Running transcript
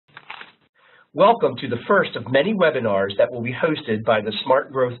Welcome to the first of many webinars that will be hosted by the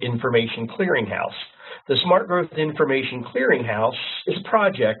Smart Growth Information Clearinghouse. The Smart Growth Information Clearinghouse is a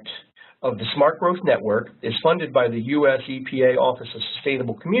project of the Smart Growth Network, is funded by the U.S. EPA Office of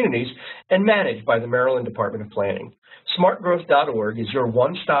Sustainable Communities, and managed by the Maryland Department of Planning. SmartGrowth.org is your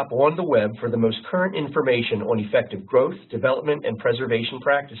one-stop on the web for the most current information on effective growth, development, and preservation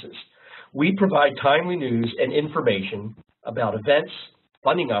practices. We provide timely news and information about events,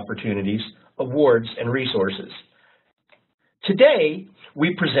 funding opportunities, awards, and resources. Today,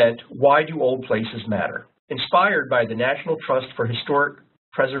 we present Why Do Old Places Matter? Inspired by the National Trust for Historic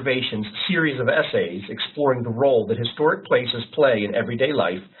Preservation's series of essays exploring the role that historic places play in everyday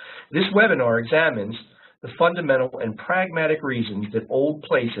life, this webinar examines the fundamental and pragmatic reasons that old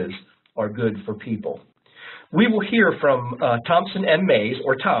places are good for people. We will hear from Thompson M. Mays,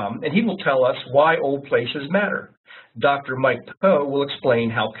 or Tom, and he will tell us why old places matter. Dr. Mike Poe will explain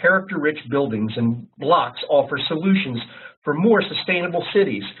how character-rich buildings and blocks offer solutions for more sustainable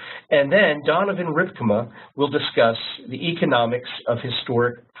cities. And then Donovan Ripkema will discuss the economics of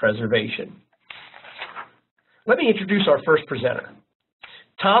historic preservation. Let me introduce our first presenter.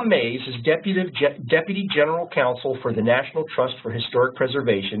 Tom Mays is Deputy General Counsel for the National Trust for Historic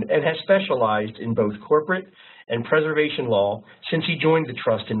Preservation and has specialized in both corporate and preservation law since he joined the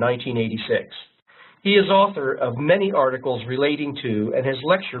Trust in 1986. He is author of many articles relating to and has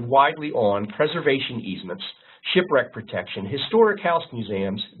lectured widely on preservation easements, shipwreck protection, historic house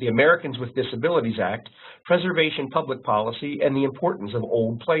museums, the Americans with Disabilities Act, preservation public policy, and the importance of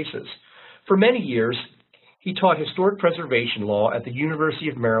old places. For many years, he taught historic preservation law at the University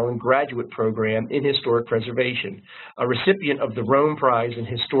of Maryland Graduate Program in Historic Preservation. A recipient of the Rome Prize in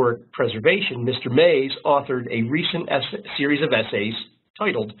Historic Preservation, Mr. Mays authored a recent series of essays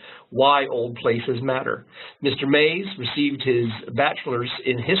titled Why Old Places Matter. Mr. Mays received his bachelor's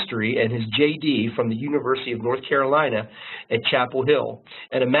in history and his JD from the University of North Carolina at Chapel Hill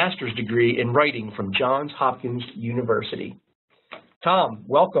and a master's degree in writing from Johns Hopkins University. Tom,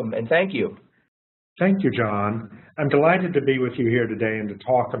 welcome and thank you. Thank you, John. I'm delighted to be with you here today and to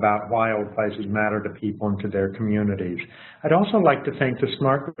talk about why old places matter to people and to their communities. I'd also like to thank the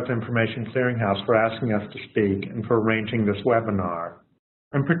Smart Growth Information Clearinghouse for asking us to speak and for arranging this webinar.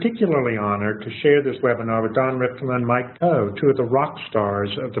 I'm particularly honored to share this webinar with Don Ripkema and Mike Poe, two of the rock stars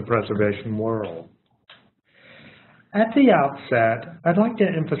of the preservation world. At the outset, I'd like to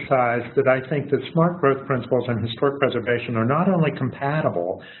emphasize that I think that smart growth principles and historic preservation are not only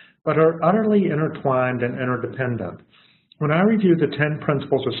compatible, but are utterly intertwined and interdependent. When I review the 10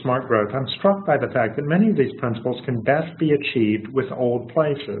 principles of smart growth, I'm struck by the fact that many of these principles can best be achieved with old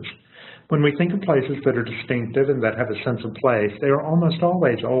places. When we think of places that are distinctive and that have a sense of place, they are almost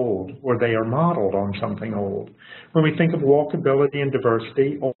always old, or they are modeled on something old. When we think of walkability and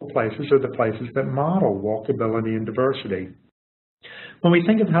diversity, old places are the places that model walkability and diversity. When we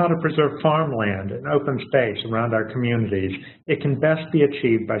think of how to preserve farmland and open space around our communities, it can best be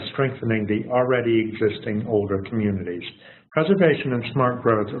achieved by strengthening the already existing older communities. Preservation and smart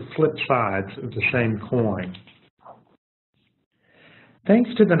growth are flip sides of the same coin.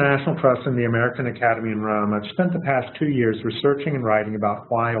 Thanks to the National Trust and the American Academy in Rome, I've spent the past 2 years researching and writing about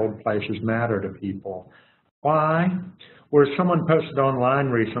why old places matter to people. Why? Or as someone posted online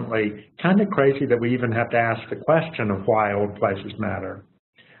recently, kind of crazy that we even have to ask the question of why old places matter.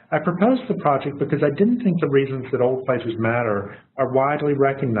 I proposed the project because I didn't think the reasons that old places matter are widely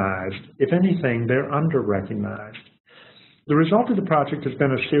recognized. If anything, they're under-recognized. The result of the project has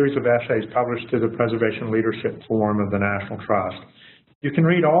been a series of essays published to the Preservation Leadership Forum of the National Trust. You can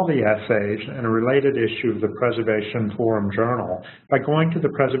read all the essays and a related issue of the Preservation Forum Journal by going to the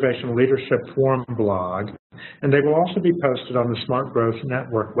Preservation Leadership Forum blog, and they will also be posted on the Smart Growth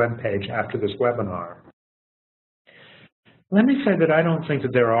Network webpage after this webinar. Let me say that I don't think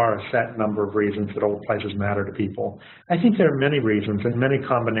that there are a set number of reasons that old places matter to people. I think there are many reasons and many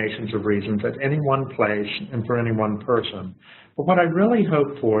combinations of reasons at any one place and for any one person. But what I really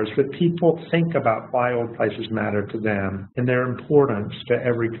hope for is that people think about why old places matter to them and their importance to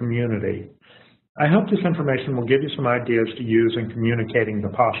every community. I hope this information will give you some ideas to use in communicating the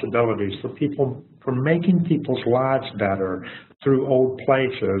possibilities for making people's lives better through old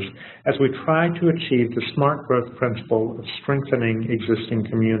places as we try to achieve the smart growth principle of strengthening existing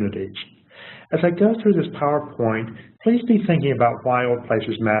communities. As I go through this PowerPoint, please be thinking about why old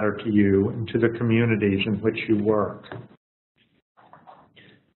places matter to you and to the communities in which you work.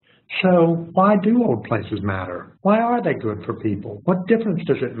 So why do old places matter? Why are they good for people? What difference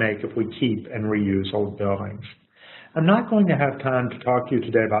does it make if we keep and reuse old buildings? I'm not going to have time to talk to you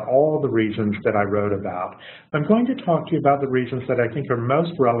today about all the reasons that I wrote about. I'm going to talk to you about the reasons that I think are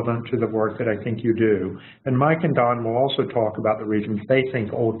most relevant to the work that I think you do. And Mike and Don will also talk about the reasons they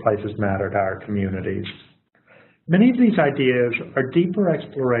think old places matter to our communities. Many of these ideas are deeper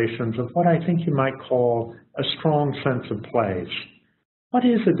explorations of what I think you might call a strong sense of place. What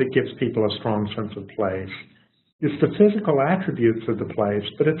is it that gives people a strong sense of place? It's the physical attributes of the place,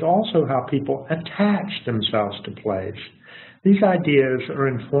 but it's also how people attach themselves to place. These ideas are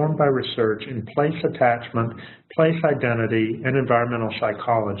informed by research in place attachment, place identity, and environmental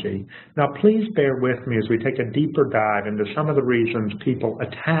psychology. Now, please bear with me as we take a deeper dive into some of the reasons people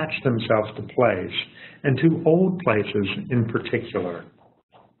attach themselves to place, and to old places in particular.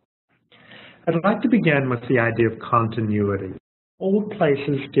 I'd like to begin with the idea of continuity. Old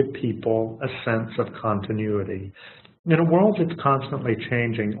places give people a sense of continuity. In a world that's constantly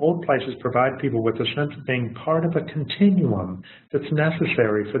changing, old places provide people with a sense of being part of a continuum that's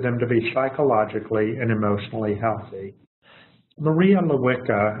necessary for them to be psychologically and emotionally healthy. Maria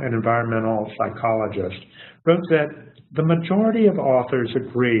Lewicka, an environmental psychologist, wrote that the majority of authors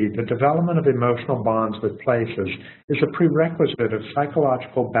agree the development of emotional bonds with places is a prerequisite of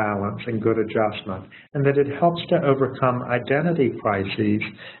psychological balance and good adjustment, and that it helps to overcome identity crises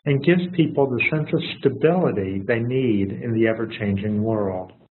and gives people the sense of stability they need in the ever-changing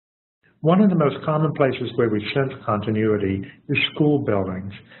world. One of the most common places where we sense continuity is school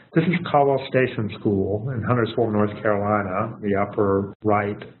buildings. This is Caldwell Station School in Huntersville, North Carolina, the upper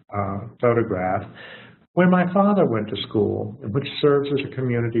right photograph, where my father went to school, and which serves as a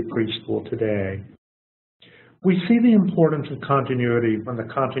community preschool today. We see the importance of continuity when the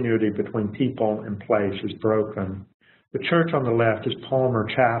continuity between people and place is broken. The church on the left is Palmer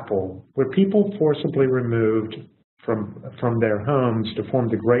Chapel, where people forcibly removed from their homes to form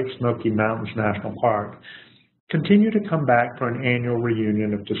the Great Smoky Mountains National Park continue to come back for an annual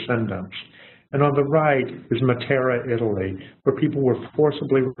reunion of descendants. And on the right is Matera, Italy, where people were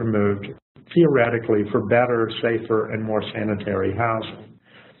forcibly removed, theoretically, for better, safer, and more sanitary housing.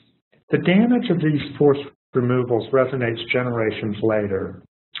 The damage of these forced removals resonates generations later.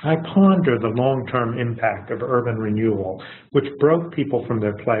 I ponder the long-term impact of urban renewal, which broke people from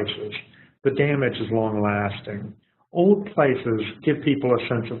their places. The damage is long-lasting. Old places give people a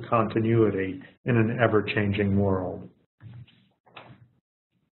sense of continuity in an ever-changing world.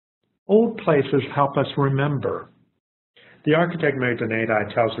 Old places help us remember. The architect Mary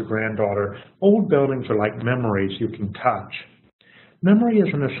Donati tells her granddaughter, old buildings are like memories you can touch. Memory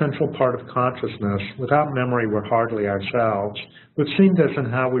is an essential part of consciousness. Without memory, we're hardly ourselves. We've seen this in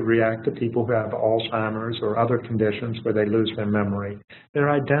how we react to people who have Alzheimer's or other conditions where they lose their memory. Their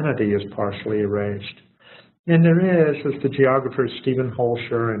identity is partially erased. And there is, as the geographers Stephen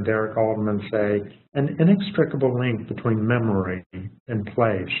Holscher and Derek Alderman say, an inextricable link between memory and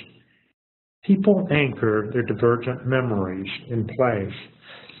place. People anchor their divergent memories in place.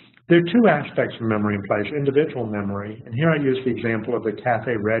 There are two aspects of memory in place, individual memory, and here I use the example of the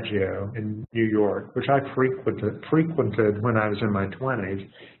Cafe Reggio in New York, which I frequented when I was in my 20s,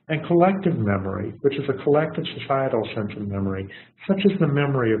 and collective memory, which is a collective societal sense of memory, such as the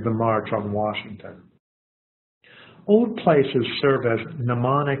memory of the March on Washington. Old places serve as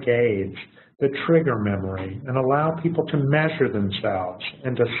mnemonic aids that trigger memory and allow people to measure themselves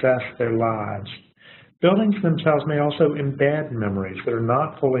and assess their lives. Buildings themselves may also embed memories that are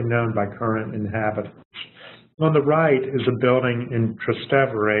not fully known by current inhabitants. On the right is a building in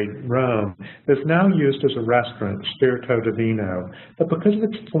Trastevere, Rome, that's now used as a restaurant, Spirito Divino, but because of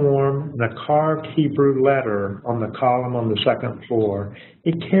its form and a carved Hebrew letter on the column on the second floor,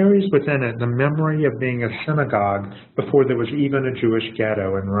 it carries within it the memory of being a synagogue before there was even a Jewish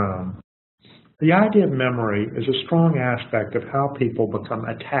ghetto in Rome. The idea of memory is a strong aspect of how people become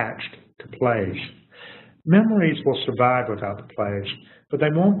attached to place. Memories will survive without the place, but they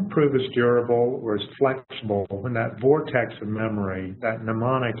won't prove as durable or as flexible when that vortex of memory, that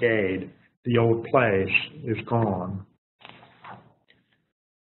mnemonic aid, the old place, is gone.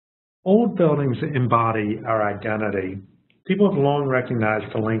 Old buildings embody our identity. People have long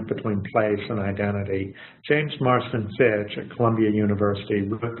recognized the link between place and identity. James Marston Fitch at Columbia University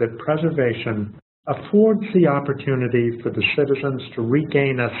wrote that preservation affords the opportunity for the citizens to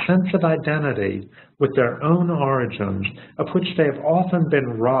regain a sense of identity with their own origins, of which they have often been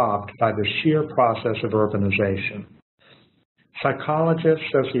robbed by the sheer process of urbanization. Psychologists,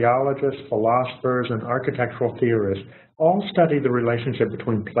 sociologists, philosophers, and architectural theorists all study the relationship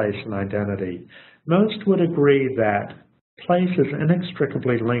between place and identity. Most would agree that place is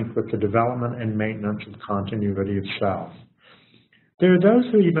inextricably linked with the development and maintenance of continuity of self. There are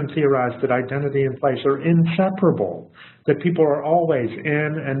those who even theorize that identity and place are inseparable, that people are always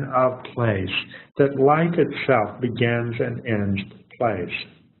in and of place, that life itself begins and ends with place.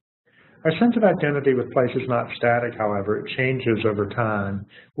 Our sense of identity with place is not static, however. It changes over time.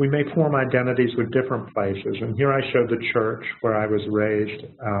 We may form identities with different places, and here I show the church where I was raised,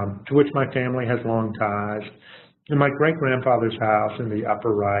 to which my family has long ties, and my great-grandfather's house in the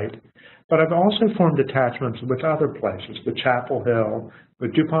upper right. But I've also formed attachments with other places, the Chapel Hill,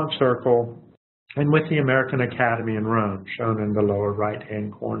 with DuPont Circle, and with the American Academy in Rome, shown in the lower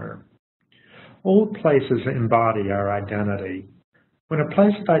right-hand corner. Old places embody our identity. When a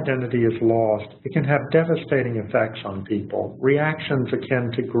place of identity is lost, it can have devastating effects on people, reactions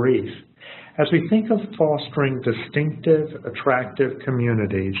akin to grief. As we think of fostering distinctive, attractive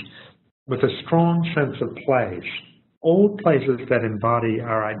communities with a strong sense of place, old places that embody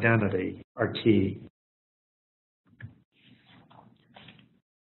our identity are key.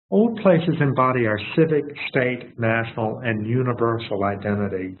 Old places embody our civic, state, national, and universal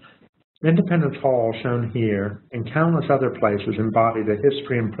identity. Independence Hall, shown here, and countless other places embody the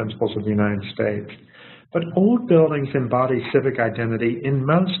history and principles of the United States. But old buildings embody civic identity in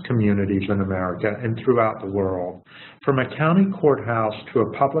most communities in America and throughout the world. From a county courthouse to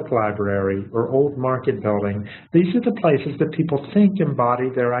a public library or old market building, these are the places that people think embody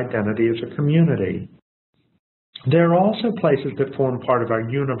their identity as a community. There are also places that form part of our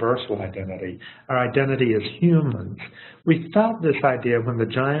universal identity, our identity as humans. We felt this idea when the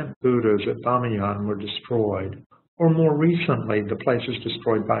giant Buddhas at Bamiyan were destroyed, or more recently, the places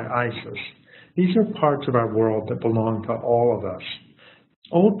destroyed by ISIS. These are parts of our world that belong to all of us.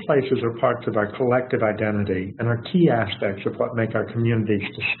 Old places are parts of our collective identity and are key aspects of what make our communities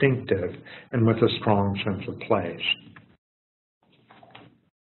distinctive and with a strong sense of place.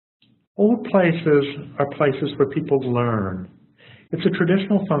 Old places are places where people learn. It's a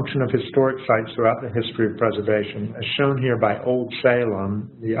traditional function of historic sites throughout the history of preservation, as shown here by Old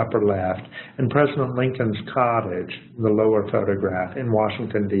Salem, the upper left, and President Lincoln's cottage, the lower photograph, in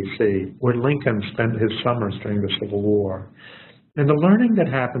Washington, D.C., where Lincoln spent his summers during the Civil War. And the learning that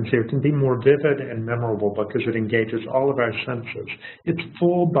happens here can be more vivid and memorable because it engages all of our senses. It's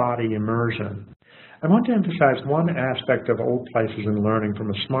full-body immersion. I want to emphasize one aspect of old places in learning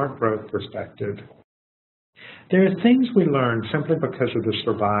from a smart growth perspective. There are things we learn simply because of the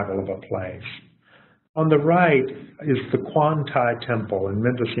survival of a place. On the right is the Quan Tai Temple in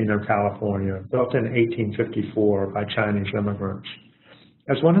Mendocino, California, built in 1854 by Chinese immigrants.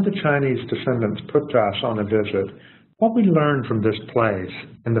 As one of the Chinese descendants put to us on a visit, what we learned from this place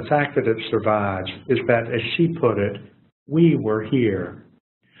and the fact that it survives is that, as she put it, we were here.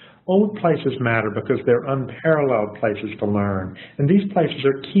 Old places matter because they're unparalleled places to learn, and these places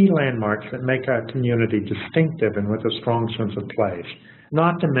are key landmarks that make our community distinctive and with a strong sense of place,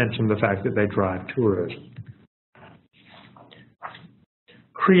 not to mention the fact that they drive tourism.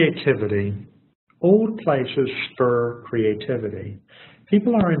 Creativity. Old places spur creativity.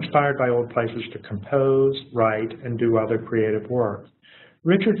 People are inspired by old places to compose, write, and do other creative work.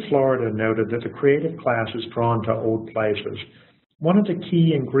 Richard Florida noted that the creative class is drawn to old places. One of the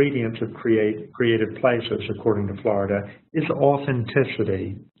key ingredients of creative places, according to Florida, is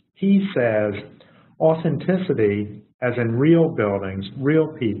authenticity. He says, authenticity, as in real buildings, real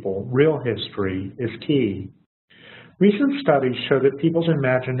people, real history, is key. Recent studies show that people's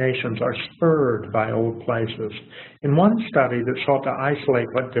imaginations are spurred by old places. In one study that sought to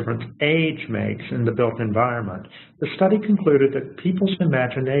isolate what difference age makes in the built environment, the study concluded that people's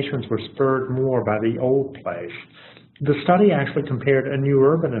imaginations were spurred more by the old place. The study actually compared a new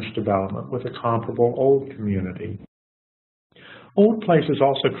urbanist development with a comparable old community. Old places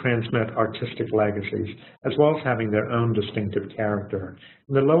also transmit artistic legacies, as well as having their own distinctive character.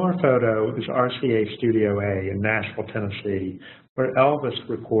 In the lower photo is RCA Studio A in Nashville, Tennessee, where Elvis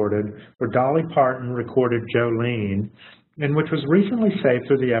recorded, where Dolly Parton recorded Jolene, and which was recently saved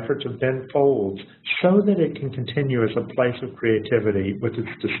through the efforts of Ben Folds, so that it can continue as a place of creativity with its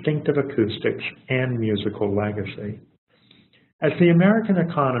distinctive acoustics and musical legacy. As the American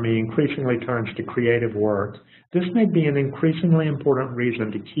economy increasingly turns to creative work, this may be an increasingly important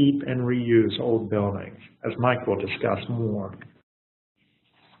reason to keep and reuse old buildings, as Mike will discuss more.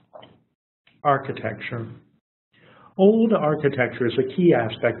 Architecture. Old architecture is a key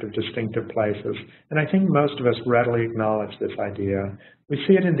aspect of distinctive places, and I think most of us readily acknowledge this idea. We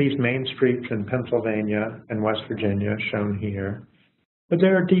see it in these main streets in Pennsylvania and West Virginia, shown here. But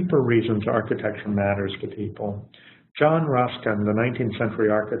there are deeper reasons architecture matters to people. John Ruskin, the 19th century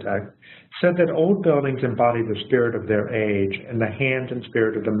architect, said that old buildings embody the spirit of their age, and the hand and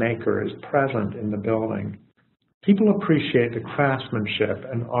spirit of the maker is present in the building. People appreciate the craftsmanship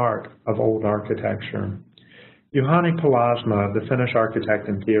and art of old architecture. Juhani Palasma, the Finnish architect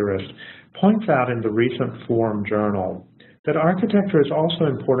and theorist, points out in the recent Forum journal that architecture is also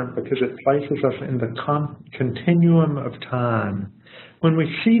important because it places us in the continuum of time. When we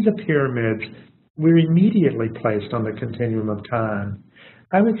see the pyramids, we're immediately placed on the continuum of time.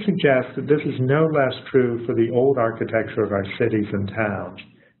 I would suggest that this is no less true for the old architecture of our cities and towns.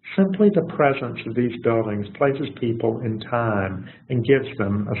 Simply the presence of these buildings places people in time and gives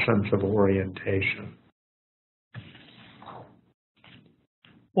them a sense of orientation.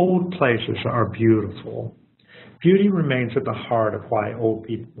 Old places are beautiful. Beauty remains at the heart of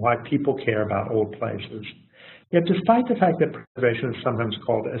why people care about old places. Yet despite the fact that preservation is sometimes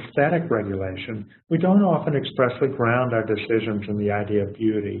called aesthetic regulation, we don't often expressly ground our decisions in the idea of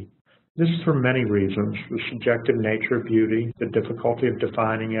beauty. This is for many reasons: the subjective nature of beauty, the difficulty of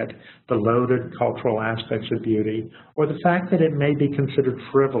defining it, the loaded cultural aspects of beauty, or the fact that it may be considered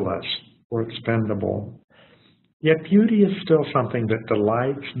frivolous or expendable. Yet beauty is still something that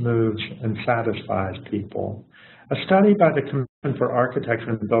delights, moves, and satisfies people. A study by the Commission for Architecture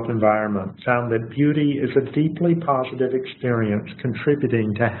and the Built Environment found that beauty is a deeply positive experience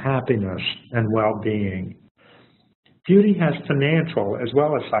contributing to happiness and well-being. Beauty has financial as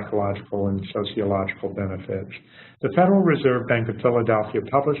well as psychological and sociological benefits. The Federal Reserve Bank of Philadelphia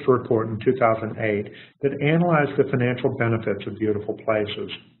published a report in 2008 that analyzed the financial benefits of beautiful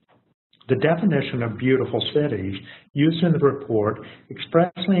places. The definition of beautiful cities used in the report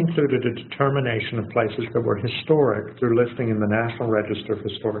expressly included a determination of places that were historic through listing in the National Register of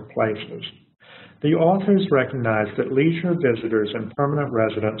Historic Places. The authors recognized that leisure visitors and permanent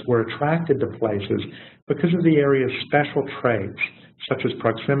residents were attracted to places because of the area's special traits, such as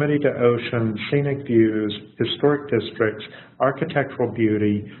proximity to ocean, scenic views, historic districts, architectural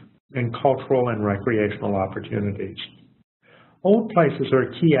beauty, and cultural and recreational opportunities. Old places are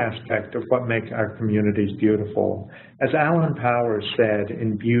a key aspect of what makes our communities beautiful. As Alan Powers said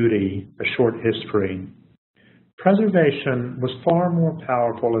in Beauty, A Short History, preservation was far more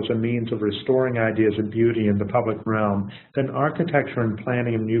powerful as a means of restoring ideas of beauty in the public realm than architecture and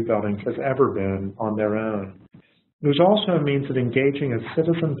planning of new buildings has ever been on their own. It was also a means of engaging a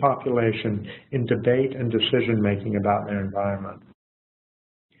citizen population in debate and decision-making about their environment.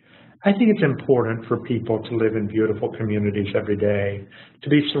 I think it's important for people to live in beautiful communities every day, to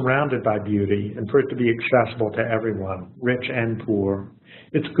be surrounded by beauty, and for it to be accessible to everyone, rich and poor.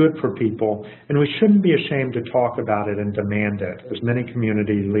 It's good for people, and we shouldn't be ashamed to talk about it and demand it, as many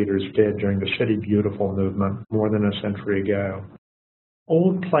community leaders did during the City Beautiful movement more than a century ago.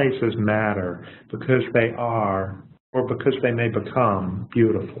 Old places matter because they are, or because they may become,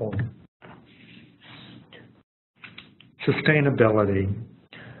 beautiful. Sustainability.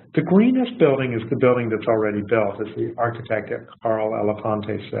 The greenest building is the building that's already built, as the architect Carl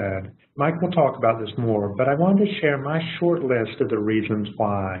Elefante said. Mike will talk about this more, but I wanted to share my short list of the reasons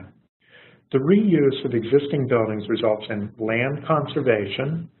why. The reuse of existing buildings results in land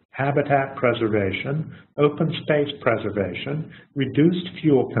conservation, habitat preservation, open space preservation, reduced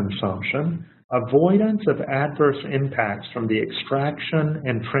fuel consumption, avoidance of adverse impacts from the extraction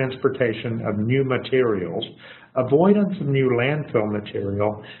and transportation of new materials, avoidance of new landfill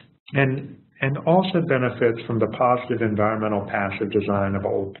material, and also benefits from the positive environmental passive design of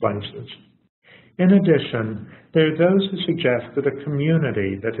old places. In addition, there are those who suggest that a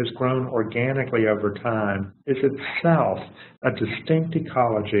community that has grown organically over time is itself a distinct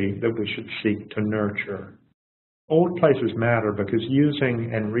ecology that we should seek to nurture. Old places matter because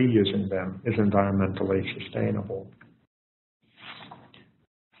using and reusing them is environmentally sustainable.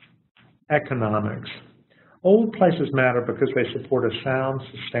 Economics. Old places matter because they support a sound,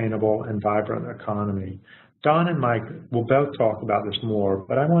 sustainable, and vibrant economy. Don and Mike will both talk about this more,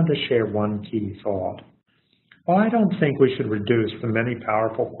 but I wanted to share one key thought. While I don't think we should reduce the many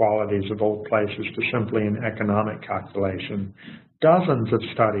powerful qualities of old places to simply an economic calculation, dozens of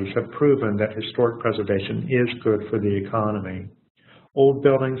studies have proven that historic preservation is good for the economy. Old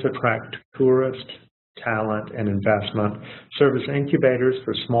buildings attract tourists, talent, and investment, serve as incubators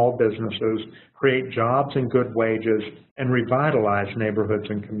for small businesses, create jobs and good wages, and revitalize neighborhoods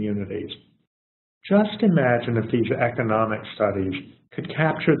and communities. Just imagine if these economic studies could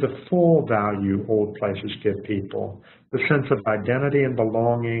capture the full value old places give people, the sense of identity and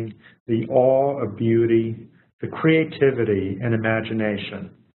belonging, the awe of beauty, the creativity and imagination.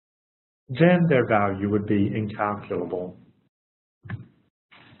 Then their value would be incalculable.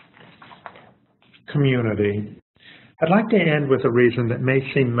 Community. I'd like to end with a reason that may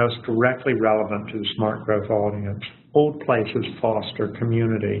seem most directly relevant to the smart growth audience. Old places foster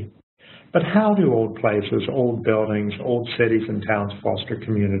community. But how do old places, old buildings, old cities and towns foster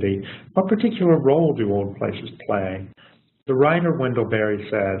community? What particular role do old places play? The writer Wendell Berry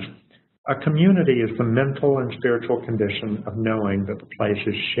says, "A community is the mental and spiritual condition of knowing that the place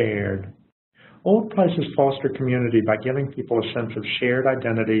is shared." Old places foster community by giving people a sense of shared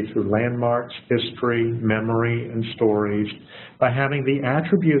identity through landmarks, history, memory, and stories, by having the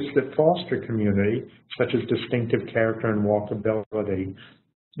attributes that foster community, such as distinctive character and walkability,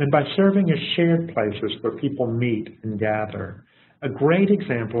 and by serving as shared places where people meet and gather. A great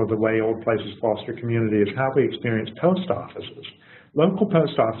example of the way old places foster community is how we experience post offices. Local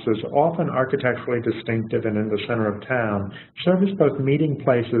post offices, often architecturally distinctive and in the center of town, serve as both meeting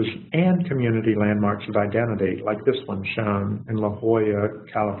places and community landmarks of identity, like this one shown in La Jolla,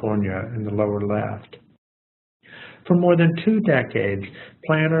 California, in the lower left. For more than 2 decades,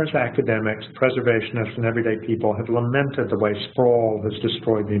 planners, academics, preservationists, and everyday people have lamented the way sprawl has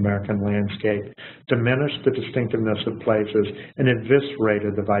destroyed the American landscape, diminished the distinctiveness of places, and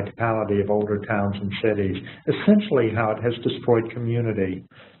eviscerated the vitality of older towns and cities, essentially how it has destroyed community.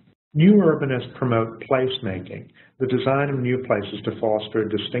 New urbanists promote placemaking, the design of new places to foster a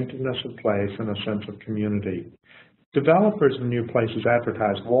distinctiveness of place and a sense of community. Developers of new places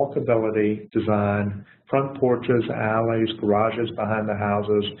advertise walkability, design, front porches, alleys, garages behind the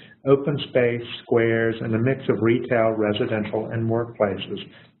houses, open space, squares, and a mix of retail, residential, and workplaces,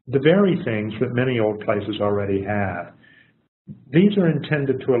 the very things that many old places already have. These are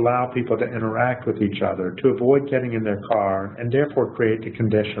intended to allow people to interact with each other, to avoid getting in their car, and therefore create the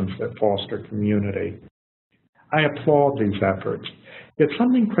conditions that foster community. I applaud these efforts, yet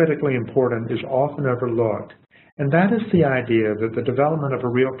something critically important is often overlooked, and that is the idea that the development of a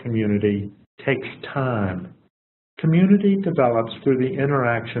real community takes time. Community develops through the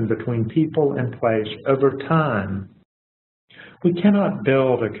interaction between people and place over time. We cannot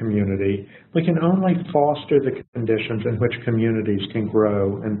build a community. We can only foster the conditions in which communities can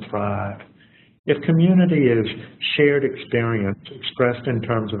grow and thrive. If community is shared experience expressed in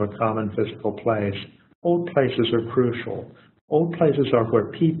terms of a common physical place, old places are crucial. Old places are where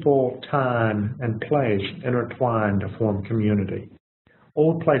people, time, and place intertwine to form community.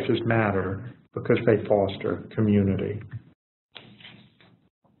 Old places matter because they foster community.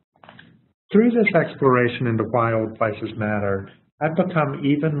 Through this exploration into why old places matter, I've become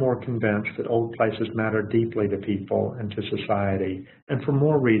even more convinced that old places matter deeply to people and to society, and for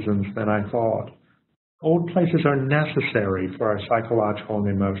more reasons than I thought. Old places are necessary for our psychological and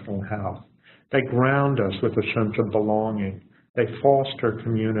emotional health. They ground us with a sense of belonging. They foster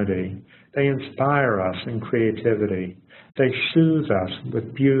community. They inspire us in creativity. They soothe us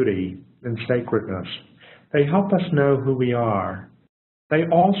with beauty and sacredness. They help us know who we are. They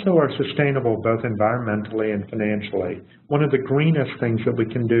also are sustainable both environmentally and financially. One of the greenest things that we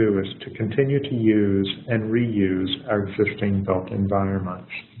can do is to continue to use and reuse our existing built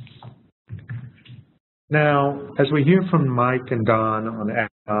environments. Now, as we hear from Mike and Don on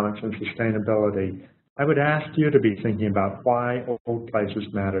economics and sustainability, I would ask you to be thinking about why old places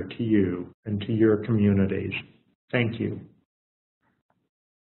matter to you and to your communities. Thank you.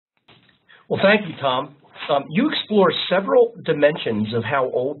 Well, thank you, Tom. You explore several dimensions of how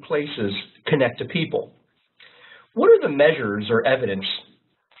old places connect to people. What are the measures or evidence,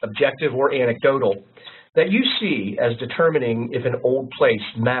 objective or anecdotal, that you see as determining if an old place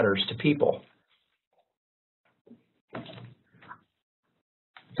matters to people?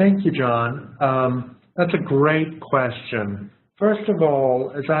 Thank you, John. That's a great question. First of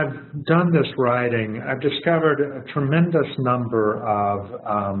all, as I've done this writing, I've discovered a tremendous number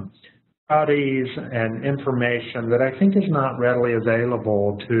of studies and information that I think is not readily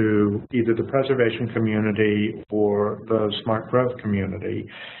available to either the preservation community or the smart growth community.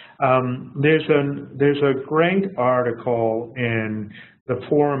 There's a great article in the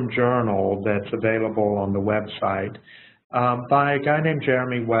Forum Journal that's available on the website by a guy named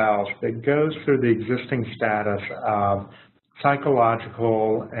Jeremy Wells that goes through the existing status of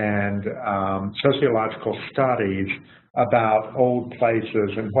psychological and sociological studies about old places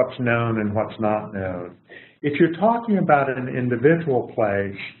and what's known and what's not known. If you're talking about an individual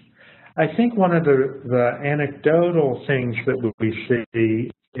place, I think one of the anecdotal things that we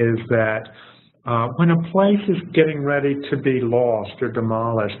see is that when a place is getting ready to be lost or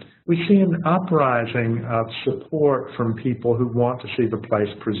demolished, we see an uprising of support from people who want to see the place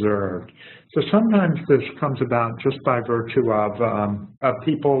preserved. So sometimes this comes about just by virtue of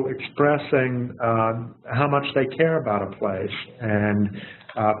people expressing how much they care about a place and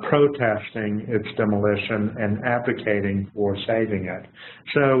protesting its demolition and advocating for saving it.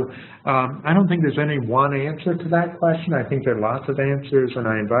 So I don't think there's any one answer to that question. I think there are lots of answers, and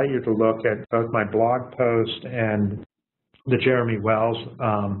I invite you to look at both my blog post and the Jeremy Wells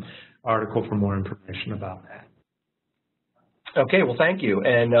article for more information about that. Okay, well, thank you.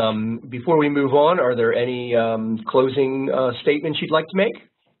 And before we move on, are there any closing statements you'd like to make?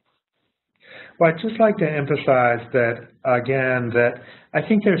 Well, I'd just like to emphasize that, again, that I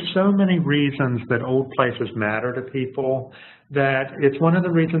think there's so many reasons that old places matter to people that it's one of the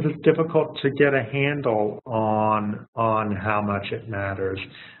reasons it's difficult to get a handle on how much it matters.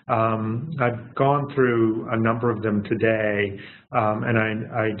 I've gone through a number of them today, and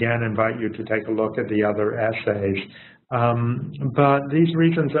I again invite you to take a look at the other essays. But these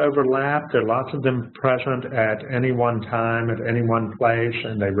reasons overlap. There are lots of them present at any one time, at any one place,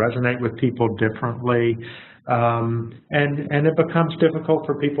 and they resonate with people differently. And it becomes difficult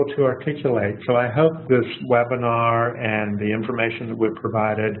for people to articulate. So I hope this webinar and the information that we've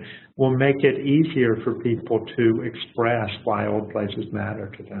provided will make it easier for people to express why old places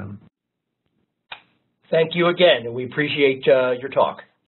matter to them. Thank you again, and we appreciate your talk.